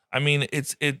 guys. I mean,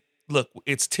 it's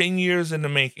 10 years in the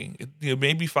making.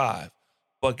 Maybe 5,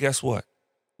 but guess what?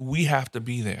 We have to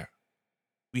be there.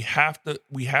 We have to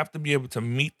be able to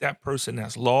meet that person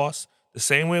that's lost. The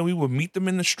same way we would meet them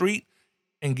in the street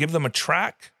and give them a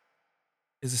track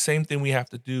is the same thing we have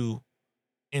to do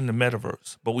in the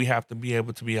metaverse. But we have to be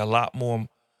able to be a lot more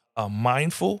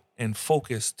mindful and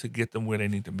focused to get them where they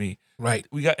need to be. Right.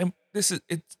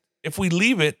 If we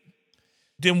leave it,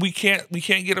 then we can't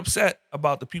get upset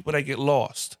about the people that get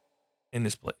lost in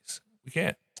this place. We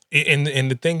can't. And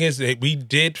the thing is that we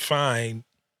did find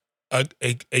a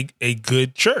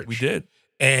good church. We did.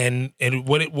 And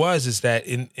what it was is that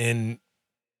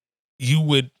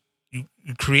you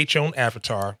create your own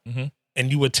avatar and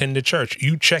you attend the church.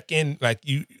 You check in, like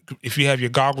if you have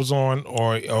your goggles on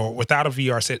or without a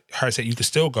VR headset, you can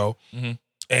still go.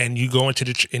 And you go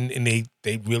into and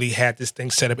they really had this thing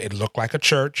set up. It looked like a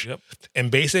church. Yep. And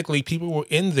basically people were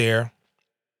in there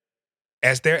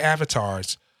as their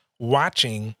avatars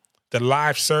watching the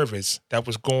live service that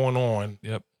was going on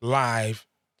live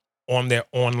on their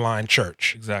online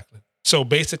church. Exactly. So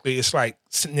basically it's like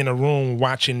sitting in a room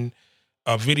watching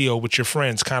a video with your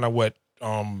friends, kind of what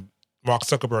Mark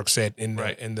Zuckerberg said in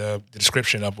Right. the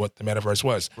description of what the metaverse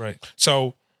was. Right.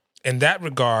 So in that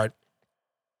regard,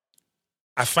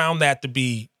 I found that to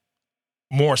be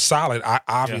more solid,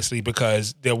 obviously,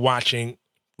 because they're watching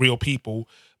real people.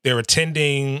 They're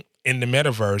attending in the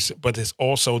metaverse, but there's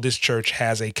also this church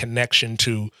has a connection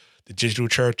to the digital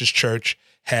church. This church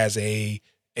has a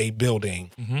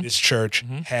building. Mhm. This church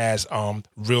has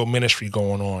real ministry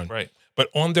going on. Right. But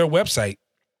on their website,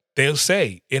 they'll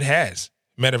say it has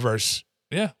metaverse.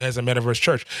 Yeah. As a metaverse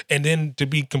church. And then to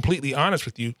be completely honest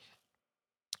with you,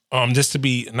 just to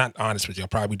be not honest with you, I'll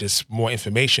probably just more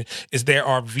information, is there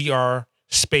are VR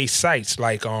space sites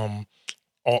like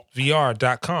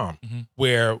VR.com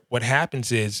where what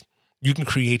happens is you can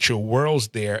create your worlds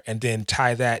there and then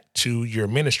tie that to your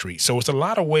ministry. So it's a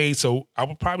lot of ways. So I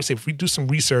would probably say if we do some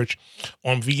research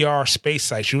on VR space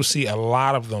sites, you'll see a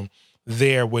lot of them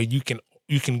there where you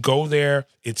can go there.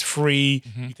 It's free.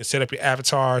 You can set up your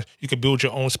avatars. You can build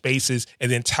your own spaces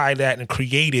and then tie that and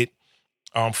create it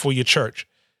for your church.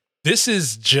 This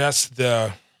is just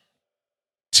the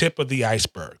tip of the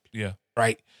iceberg. Yeah.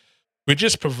 Right? We're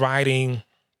just providing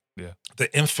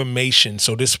the information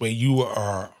so this way you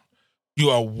are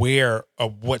aware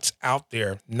of what's out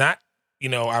there. Not,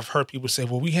 I've heard people say,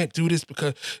 well, we can't do this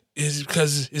because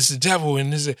it's the devil.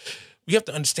 And we have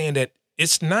to understand that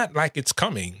it's not like it's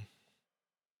coming.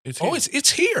 It's here.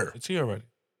 It's here. It's here already.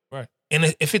 Right.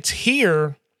 And if it's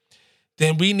here,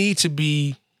 then we need to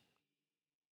be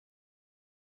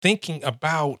thinking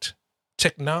about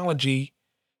technology.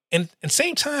 And at the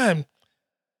same time,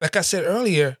 like I said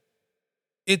earlier,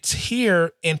 it's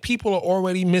here and people are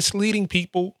already misleading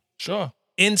people. Sure.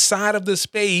 Inside of the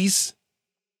space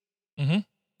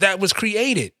that was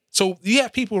created. So you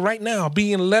have people right now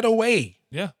being led away.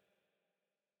 Yeah.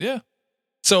 Yeah.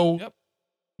 So,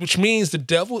 which means the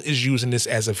devil is using this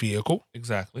as a vehicle.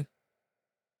 Exactly.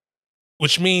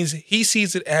 Which means he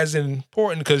sees it as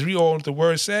important because the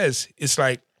word says, it's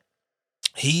like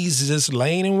he's just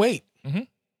laying in wait,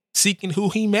 seeking who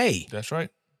he may. That's right.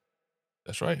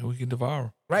 That's right. Who he can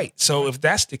devour. Right. So if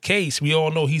that's the case, we all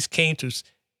know he's came to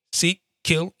seek,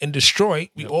 kill, and destroy.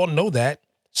 We all know that.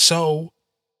 So,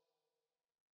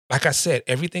 like I said,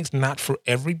 everything's not for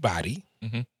everybody,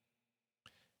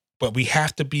 but we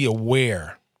have to be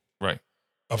aware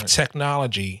of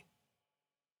technology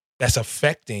that's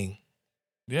affecting.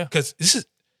 Yeah. Because this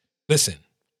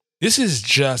is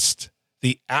just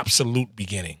the absolute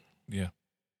beginning. Yeah.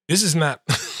 This is not.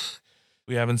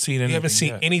 We haven't seen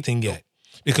anything yet.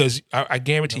 Because I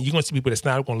guarantee you're going to see people that's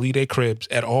not going to leave their cribs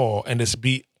at all and just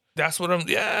be. That's what I'm.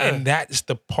 Yeah. And that's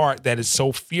the part that is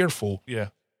so fearful. Yeah.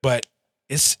 But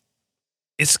it's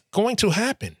going to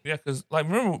happen. Yeah, because like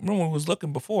remember when we was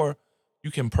looking before,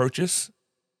 you can purchase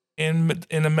in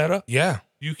a Meta. Yeah.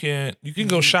 You can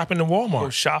go shopping in Walmart. Go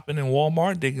shopping in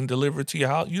Walmart. They can deliver it to your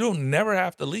house. You don't never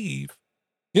have to leave.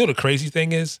 You know the crazy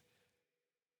thing is,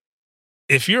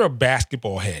 if you're a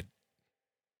basketball head,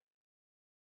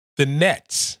 the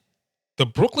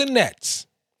Brooklyn Nets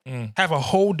have a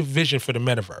whole division for the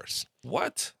metaverse.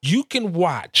 What? You can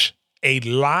watch a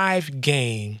live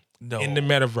game in the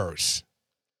metaverse.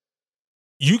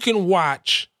 You can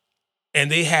watch,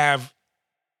 and they have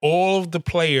all of the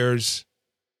players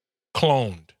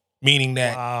cloned, meaning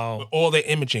that with all their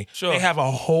imaging. Sure. They have a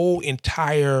whole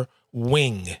entire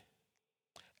wing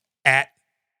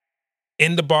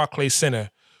in the Barclays Center.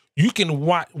 You can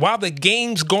watch while the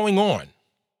game's going on.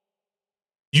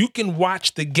 You can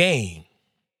watch the game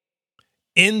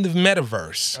in the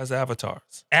metaverse as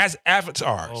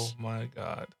avatars. Oh my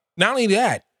God! Not only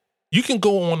that, you can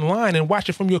go online and watch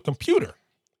it from your computer.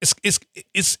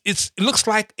 It looks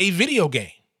like a video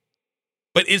game,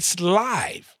 but it's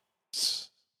live.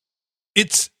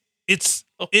 It's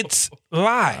live.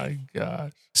 My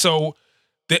gosh! So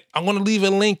I'm going to leave a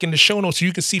link in the show notes so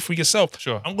you can see for yourself.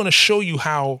 Sure. I'm going to show you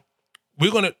how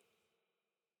we're going to.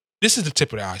 This is the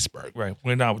tip of the iceberg. Right.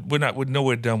 We're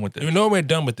nowhere done with this. We're nowhere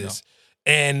done with this.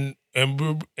 No. And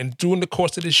during the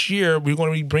course of this year, we're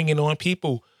going to be bringing on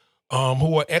people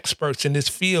who are experts in this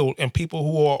field and people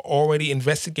who are already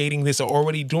investigating this or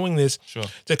already doing this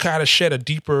to kind of shed a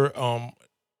deeper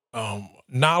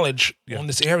knowledge on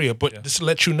this area. But just to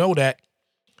let you know that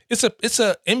it's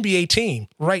a NBA team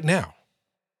right now.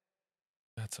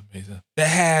 That's amazing. That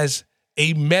has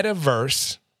a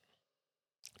metaverse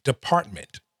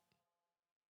department.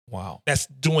 Wow. That's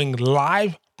doing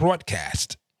live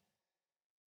broadcast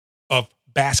of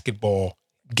basketball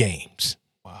games.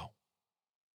 Wow.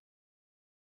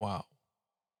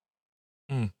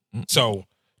 So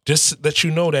just let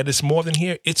you know that it's more than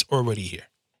here. It's already here.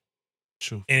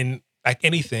 True. And like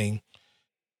anything,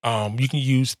 you can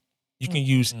use You can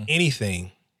use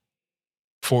anything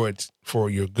for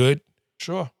your good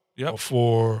Sure. Yep. or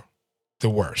for the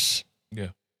worse. Yeah.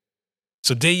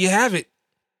 So there you have it.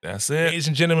 That's it. Ladies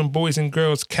and gentlemen, boys and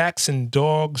girls, cats and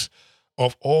dogs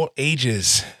of all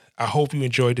ages. I hope you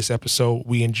enjoyed this episode.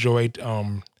 We enjoyed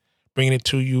bringing it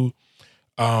to you.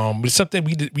 It's something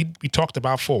we talked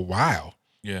about for a while.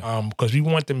 Yeah. Because we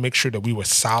wanted to make sure that we were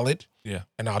solid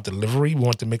in our delivery. We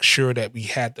wanted to make sure that we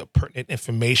had the pertinent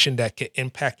information that could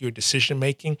impact your decision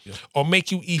making or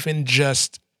make you even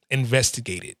just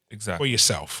investigate it for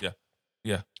yourself. Yeah.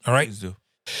 Yeah. All right. Please do.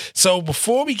 So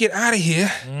before we get out of here,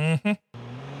 Here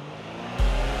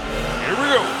we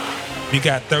go. we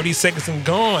got 30 seconds and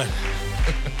gone.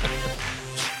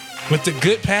 With the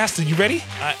good pastor, you ready?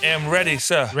 I am ready,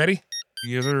 sir. Ready?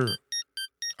 Yes, sir.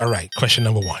 All right. Question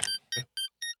number 1.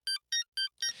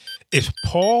 If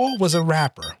Paul was a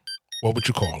rapper, what would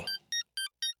you call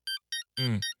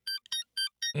him?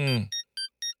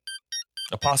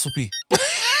 Apostle P.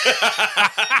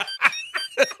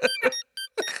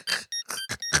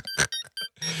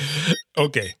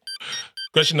 Okay.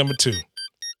 Question number 2.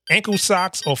 Ankle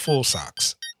socks or full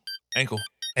socks? Ankle.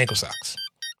 Ankle socks.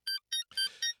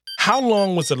 How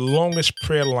long was the longest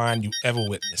prayer line you ever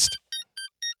witnessed?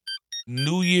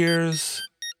 New Year's,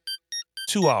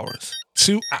 2 hours.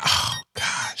 2 oh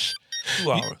gosh.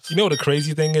 2 hours. You know what the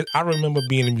crazy thing is? I remember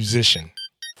being a musician,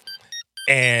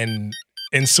 and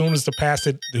as soon as the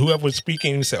pastor, whoever was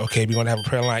speaking, he said, "Okay, we're gonna have a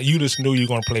prayer line." You just knew you're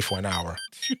gonna play for an hour.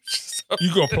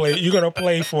 You're gonna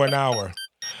play for an hour,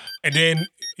 and then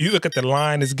you look at the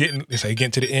line. It's getting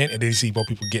to the end, and then you see more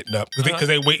people getting up because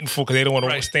they're waiting because they don't want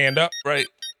to stand up. Right,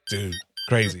 dude,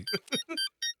 crazy.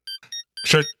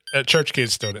 Church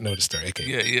kids still know the story. Okay.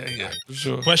 Yeah. Right. For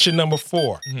sure. Question number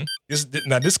 4. This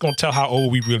is gonna tell how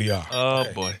old we really are. Oh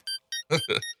boy.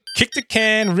 Kick the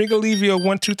can, Ringalivio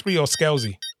 1, 2, 3, or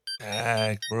Scalzi?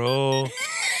 Dang, bro.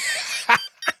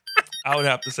 I would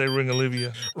have to say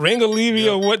Ringalivia.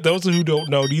 Ringalivio, what? Those who don't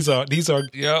know, these are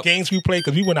games we play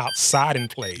because we went outside and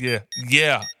played. Yeah.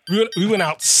 We went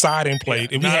outside and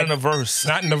played. And not in the verse.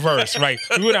 Not in the verse, right.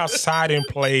 We went outside and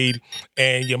played,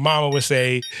 and your mama would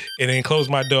say, and then close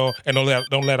my door and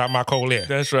don't let out my cold air.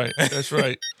 That's right.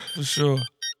 For sure.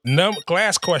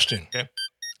 Last question. Okay.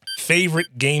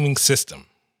 Favorite gaming system?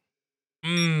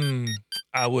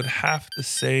 I would have to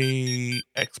say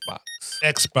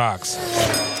Xbox.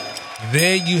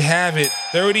 There you have it.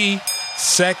 30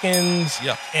 seconds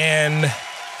and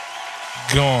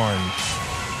gone.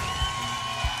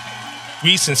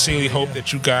 We sincerely hope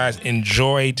that you guys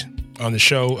enjoyed on the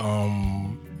show.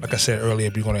 Like I said earlier,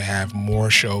 we're going to have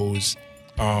more shows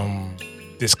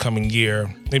this coming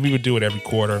year. Maybe we'll do it every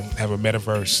quarter, have a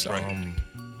Metaverse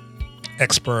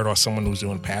expert or someone who's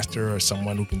doing pastor or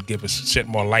someone who can shed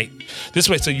more light. This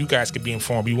way so you guys can be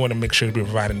informed. We want to make sure that we're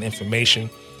providing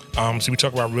information. So we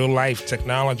talk about real life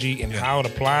technology and how it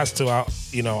applies to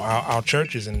our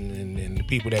churches and the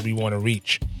people that we want to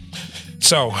reach.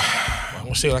 So I'm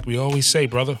gonna say it like we always say,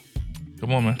 brother.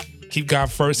 Come on, man. Keep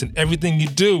God first in everything you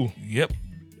do. Yep.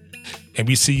 And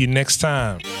we see you next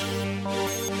time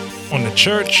on the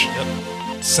Church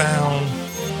Sound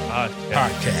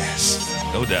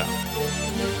Podcast. No doubt.